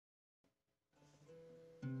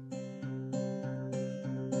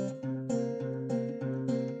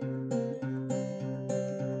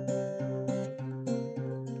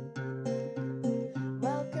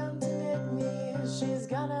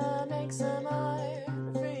make some art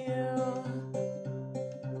for you.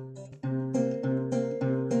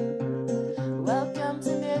 Welcome to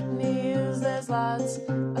Nittani, there's lots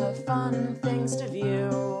of fun things to view.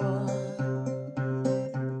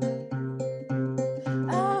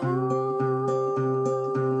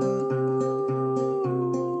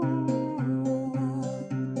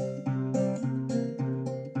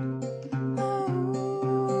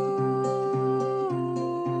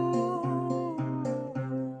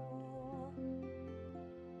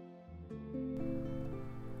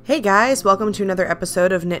 Hey guys, welcome to another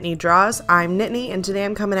episode of Nittani Draws. I'm Nittani, and today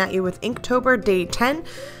I'm coming at you with Inktober Day 10.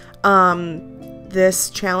 This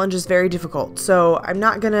challenge is very difficult, so I'm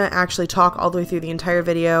not going to actually talk all the way through the entire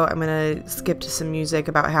video. I'm going to skip to some music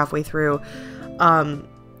about halfway through.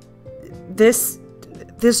 This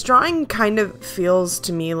drawing kind of feels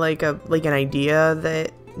to me like an idea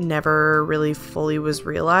that never really fully was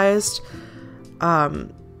realized.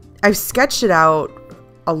 I've sketched it out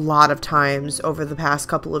a lot of times over the past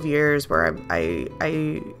couple of years where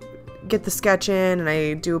I get the sketch in and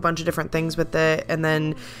I do a bunch of different things with it, and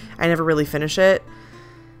then I never really finish it,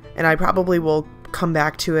 and I probably will come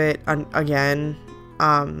back to it again.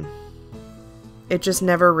 It just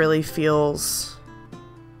never really feels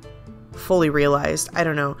fully realized. I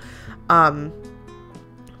don't know.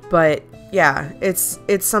 But yeah, it's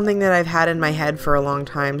something that I've had in my head for a long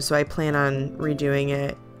time, so I plan on redoing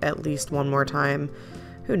it at least one more time.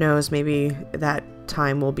 Who knows, maybe that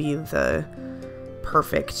time will be the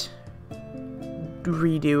perfect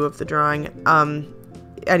redo of the drawing.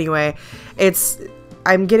 Anyway,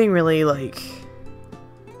 I'm getting really, like,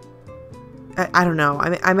 I don't know.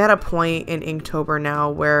 I'm at a point in Inktober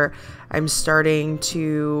now where I'm starting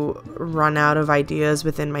to run out of ideas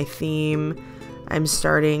within my theme. I'm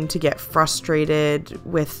starting to get frustrated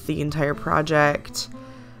with the entire project.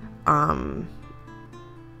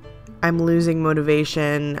 I'm losing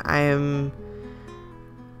motivation. I'm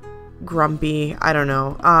grumpy. I don't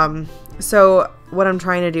know. So what I'm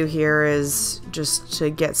trying to do here is just to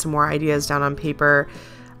get some more ideas down on paper.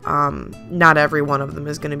 Not every one of them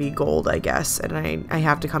is going to be gold, I guess, and I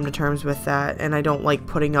have to come to terms with that. And I don't like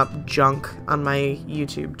putting up junk on my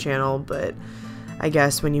YouTube channel, but I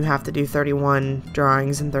guess when you have to do 31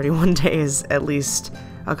 drawings in 31 days, at least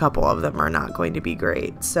a couple of them are not going to be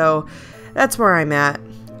great. So that's where I'm at.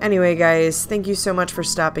 Anyway, guys, thank you so much for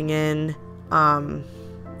stopping in.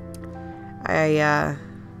 Yeah.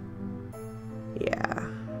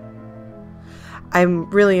 I'm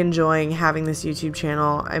really enjoying having this YouTube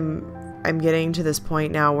channel. I'm getting to this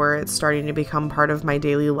point now where it's starting to become part of my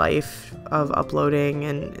daily life of uploading,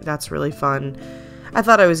 and that's really fun. I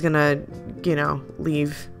thought I was gonna,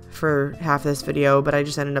 leave for half this video, but I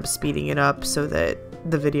just ended up speeding it up so that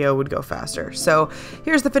the video would go faster. So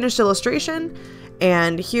here's the finished illustration,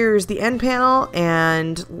 and here's the end panel,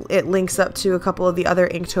 and it links up to a couple of the other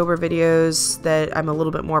Inktober videos that I'm a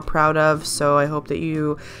little bit more proud of, so I hope that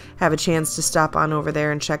you have a chance to stop on over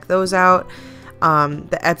there and check those out.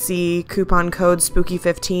 The Etsy coupon code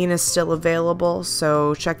Spooky15 is still available,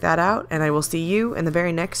 so check that out, and I will see you in the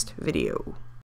very next video.